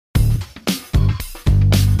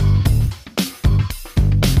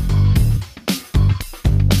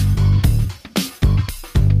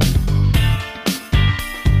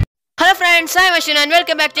friends, I'm Aswin and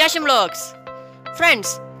welcome back to Aswin Vlogs. Friends,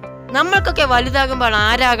 നമ്മൾക്കൊക്കെ വലുതാകുമ്പോൾ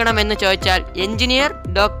ആരാകണമെന്ന് ചോദിച്ചാൽ engineer,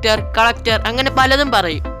 doctor, collector അങ്ങനെ പലതും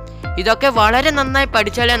പറയും. ഇതൊക്കെ വളരെ നന്നായി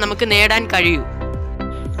പഠിച്ചാലേ നമുക്ക് നേടാൻ കഴിയൂ.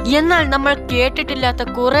 എന്നാൽ നമ്മൾ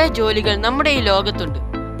കേട്ടിട്ടില്ലാത്ത കുറേ ജോലികൾ നമ്മുടെ ഈ ലോകത്തുണ്ട്.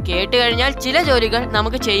 കേട്ട് കഴിഞ്ഞാൽ ചില ജോലികൾ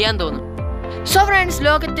നമുക്ക് ചെയ്യാൻ തോന്നും. സോ ഫ്രണ്ട്സ്,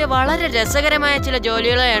 ലോകത്തെ വളരെ രസകരമായ ചില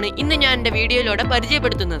ജോലികളെയാണ് ഇന്ന് ഞാൻ എൻ്റെ വീഡിയോയിലൂടെ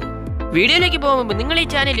പരിചയപ്പെടുത്തുന്നത്. വീഡിയോയിലേക്ക് പോകുമ്പോൾ നിങ്ങൾ ഈ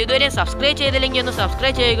ചാനൽ ഇതുവരെ സബ്സ്ക്രൈബ് ചെയ്തില്ലെങ്കിൽ ഒന്ന്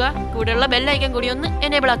സബ്സ്ക്രൈബ് ചെയ്യുക, കൂടെയുള്ള ബെൽ ഐക്കൺ കൂടി ഒന്ന്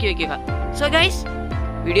എനേബിൾ ആക്കി വെക്കുക. സോ ഗൈസ്,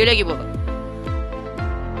 വീഡിയോയിലേക്ക് പോകാം.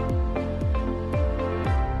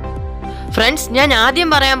 ഫ്രണ്ട്സ്, ഞാൻ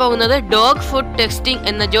ആദ്യം പറയാൻ പോകുന്നത് ഡോഗ് ഫുഡ് ടെസ്റ്റിംഗ്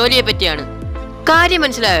എന്ന ജോലിയെ പറ്റിയാണ്. കാര്യം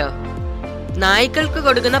മനസ്സിലായോ? നായ്ക്കൾക്ക്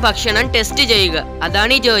കൊടുക്കുന്ന ഭക്ഷണം ടെസ്റ്റ് ചെയ്യുക,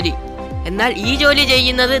 അതാണ് ഈ ജോലി. എന്നാൽ ഈ ജോലി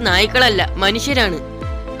ചെയ്യുന്നത് നായ്ക്കളല്ല, മനുഷ്യരാണ്.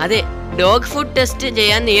 അതെ, ഡോഗ് ഫുഡ് ടെസ്റ്റ്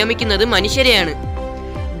ചെയ്യാൻ നിയമിക്കുന്നത് മനുഷ്യരെയാണ്.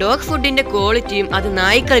 ഡോഗ് ഫുഡിന്റെ ക്വാളിറ്റിയും അത്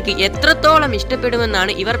നായ്ക്കൾക്ക് എത്രത്തോളം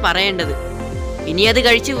ഇഷ്ടപ്പെടുമെന്നാണ് ഇവർ പറയേണ്ടത്. ഇനി അത്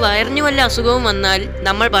കഴിച്ച് വയറിന് വല്ല അസുഖവും വന്നാൽ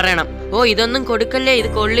നമ്മൾ പറയണം, ഓ ഇതൊന്നും കൊടുക്കല്ലേ, ഇത്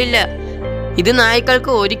കൊള്ളില്ല, ഇത്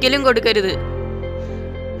നായ്ക്കൾക്ക് ഒരിക്കലും കൊടുക്കരുത്.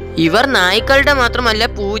 ഇവർ നായ്ക്കളുടെ മാത്രമല്ല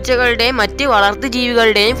പൂച്ചകളുടെയും മറ്റ് വളർത്തു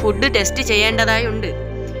ജീവികളുടെയും ഫുഡ് ടെസ്റ്റ് ചെയ്യേണ്ടതായുണ്ട്.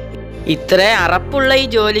 ഇത്ര അറപ്പുള്ള ഈ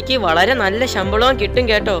ജോലിക്ക് വളരെ നല്ല ശമ്പളവും കിട്ടും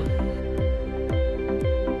കേട്ടോ.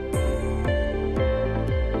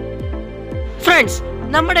 ഫ്രണ്ട്സ്,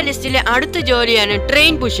 നമ്മുടെ ലിസ്റ്റിലെ അടുത്ത ജോലിയാണ്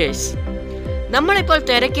ട്രെയിൻ പുഷേഴ്സ്. നമ്മളിപ്പോൾ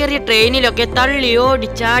തിരക്കേറിയ ട്രെയിനിലൊക്കെ തള്ളി ഓടി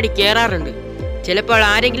ചാടി കയറാറുണ്ട്. ചിലപ്പോൾ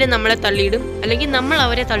ആരെങ്കിലും നമ്മളെ തള്ളിയിടും, അല്ലെങ്കിൽ നമ്മൾ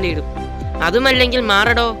അവരെ തള്ളിയിടും. അതുമല്ലെങ്കിൽ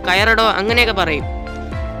മാറടോ കയറടോ അങ്ങനെയൊക്കെ പറയും.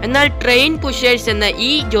 എന്നാൽ ട്രെയിൻ പുഷേഴ്സ് എന്ന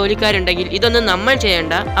ഈ ജോലിക്കാരുണ്ടെങ്കിൽ ഇതൊന്നും നമ്മൾ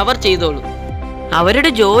ചെയ്യേണ്ട, അവർ ചെയ്തോളൂ.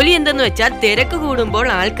 അവരുടെ ജോലി എന്തെന്ന് വെച്ചാൽ തിരക്ക് കൂടുമ്പോൾ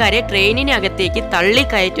ആൾക്കാരെ ട്രെയിനിനകത്തേക്ക് തള്ളി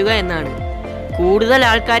കയറ്റുക എന്നാണ്. കൂടുതൽ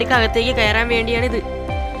ആൾക്കാർക്ക് അകത്തേക്ക് കയറാൻ വേണ്ടിയാണിത്.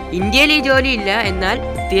 ഇന്ത്യയിൽ ഈ ജോലി ഇല്ല, എന്നാൽ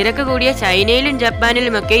തിരക്ക് കൂടിയ ചൈനയിലും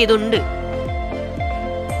ജപ്പാനിലുമൊക്കെ ഇതുണ്ട്.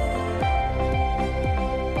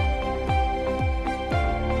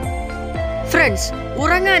 ഫ്രണ്ട്സ്,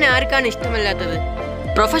 ഉറങ്ങാൻ ആർക്കാണ് ഇഷ്ടമല്ലാത്തത്?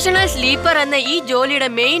 പ്രൊഫഷണൽ സ്ലീപ്പർ എന്ന ഈ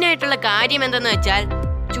ജോലിയുടെ മെയിൻ ആയിട്ടുള്ള കാര്യം എന്തെന്ന് വെച്ചാൽ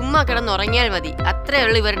ചുമ്മാ കിടന്നുറങ്ങിയാൽ മതി,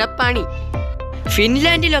 അത്രയുള്ള ഇവരുടെ പണി.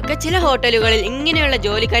 ഫിൻലാൻഡിലൊക്കെ ചില ഹോട്ടലുകളിൽ ഇങ്ങനെയുള്ള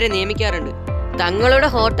ജോലിക്കാരെ നിയമിക്കാറുണ്ട്. തങ്ങളുടെ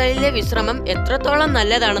ഹോട്ടലിലെ വിശ്രമം എത്രത്തോളം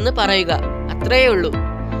നല്ലതാണെന്ന് പറയുക, അത്രയേ ഉള്ളൂ.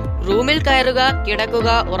 റൂമിൽ കയറുക, കിടക്കുക,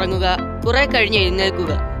 ഉറങ്ങുക, കുറെ കഴിഞ്ഞ്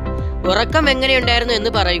എഴുന്നേൽക്കുക, ഉറക്കം എങ്ങനെയുണ്ടായിരുന്നു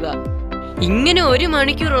എന്ന് പറയുക. ഇങ്ങനെ 1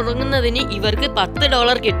 മണിക്കൂർ ഉറങ്ങുന്നതിന് ഇവർക്ക്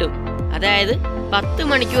 $10 കിട്ടും. അതായത് 10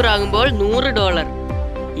 മണിക്കൂർ ആകുമ്പോൾ $100.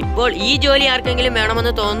 ഇപ്പോൾ ഈ ജോലി ആർക്കെങ്കിലും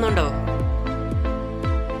വേണമെന്ന് തോന്നുന്നുണ്ടോ?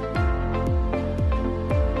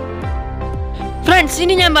 ഫ്രണ്ട്സ്,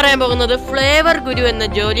 ഇനി ഞാൻ പറയാൻ പോകുന്നത് ഫ്ലേവർ ഗുരു എന്ന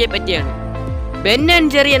ജോലിയെ പറ്റിയാണ്. ബെൻ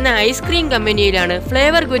ആൻഡ് ജെറി എന്ന ഐസ്ക്രീം കമ്പനിയിലാണ്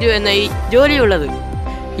ഫ്ലേവർ ഗുരു എന്ന ഈ ജോലിയുള്ളത്.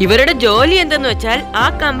 ഇവരുടെ ജോലി എന്തെന്ന് വെച്ചാൽ ആ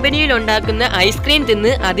കമ്പനിയിൽ ഉണ്ടാക്കുന്ന ഐസ്ക്രീം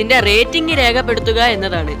തിന്ന് അതിന്റെ റേറ്റിംഗ് രേഖപ്പെടുത്തുക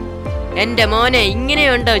എന്നതാണ്. എന്റെ മോനെ,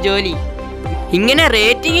 ഇങ്ങനെയുണ്ടോ ജോലി? ഇങ്ങനെ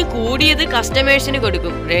റേറ്റിംഗ് കൂടിയത് കസ്റ്റമേഴ്സിന്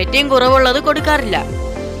കൊടുക്കും, റേറ്റിംഗ് കുറവുള്ളത് കൊടുക്കാറില്ല.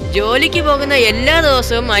 ജോലിക്ക് പോകുന്ന എല്ലാ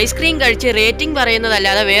ദിവസവും ഐസ്ക്രീം കഴിച്ച് റേറ്റിംഗ്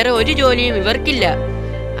പറയുന്നതല്ലാതെ വേറെ ഒരു ജോലിയും ഇവർക്കില്ല.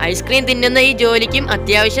 ഐസ്ക്രീം തിന്നുന്ന ഈ ജോലിക്കും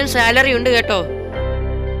അത്യാവശ്യം സാലറി ഉണ്ട് കേട്ടോ.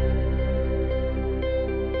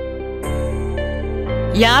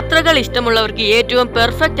 യാത്രകൾ ഇഷ്ടമുള്ളവർക്ക് ഏറ്റവും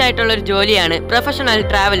പെർഫെക്റ്റ് ആയിട്ടുള്ള ഒരു ജോലിയാണ് പ്രൊഫഷണൽ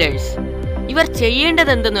ട്രാവലേഴ്സ്. ഇവർ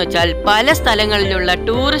ചെയ്യേണ്ടത് എന്തെന്ന് വെച്ചാൽ പല സ്ഥലങ്ങളിലുള്ള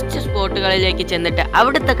ടൂറിസ്റ്റ് സ്പോട്ടുകളിലേക്ക് ചെന്നിട്ട്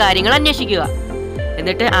അവിടുത്തെ കാര്യങ്ങൾ അന്വേഷിക്കുക.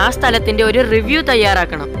 എന്നിട്ട് ആ സ്ഥലത്തിന്റെ ഒരു റിവ്യൂ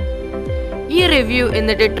തയ്യാറാക്കണം. ഈ റിവ്യൂ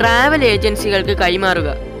എന്നിട്ട് ട്രാവൽ ഏജൻസികൾക്ക് കൈമാറുക.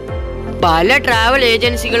 പല ട്രാവൽ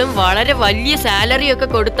ഏജൻസികളും വളരെ വലിയ സാലറി ഒക്കെ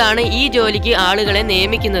കൊടുത്താണ് ഈ ജോലിക്ക് ആളുകളെ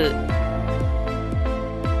നിയമിക്കുന്നത്.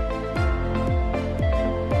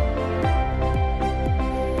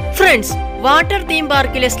 ഫ്രണ്ട്സ്, വാട്ടർ തീം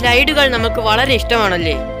പാർക്കിലെ സ്ലൈഡുകൾ നമുക്ക് വളരെ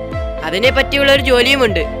ഇഷ്ടമാണല്ലേ? അതിനെ പറ്റിയുള്ള ഒരു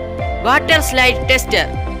ജോലിയുമുണ്ട്, വാട്ടർ സ്ലൈഡ് ടെസ്റ്റർ.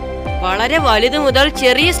 വളരെ വലുത് മുതൽ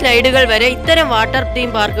ചെറിയ സ്ലൈഡുകൾ വരെ ഇത്തരം വാട്ടർ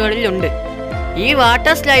തീം പാർക്കുകളിൽ ഉണ്ട്. ഈ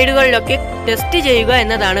വാട്ടർ സ്ലൈഡുകളിലൊക്കെ ടെസ്റ്റ് ചെയ്യുക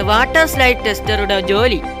എന്നതാണ് വാട്ടർ സ്ലൈഡ് ടെസ്റ്ററുടെ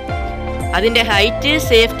ജോലി. അതിന്റെ ഹൈറ്റ്,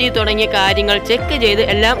 സേഫ്റ്റി തുടങ്ങിയ കാര്യങ്ങൾ ചെക്ക് ചെയ്ത്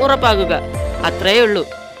എല്ലാം ഉറപ്പാക്കുക, അത്രയേ ഉള്ളൂ.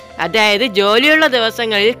 അതായത് ജോലിയുള്ള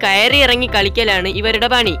ദിവസങ്ങളിൽ കയറി ഇറങ്ങി കളിക്കലാണ് ഇവരുടെ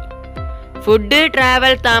പണി. ഫുഡ്,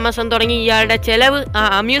 ട്രാവൽ, താമസം തുടങ്ങി ഇയാളുടെ ചെലവ് ആ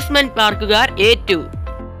അമ്യൂസ്മെന്റ് പാർക്കുകാർ ഏറ്റു.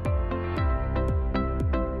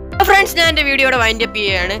 ഫ്രണ്ട്സ്, ഞാൻ എൻ്റെ വീഡിയോയുടെ വൈൻഡ് അപ്പ്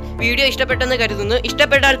ചെയ്യുകയാണ്. വീഡിയോ ഇഷ്ടപ്പെട്ടെന്ന് കരുതുന്നു.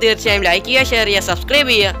 ഇഷ്ടപ്പെട്ടാൽ തീർച്ചയായും ലൈക്ക് ചെയ്യുക, ഷെയർ ചെയ്യുക,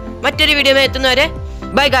 സബ്സ്ക്രൈബ് ചെയ്യുക. മറ്റൊരു വീഡിയോ എത്തുന്നവരെ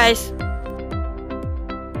ബൈ ഗൈസ്.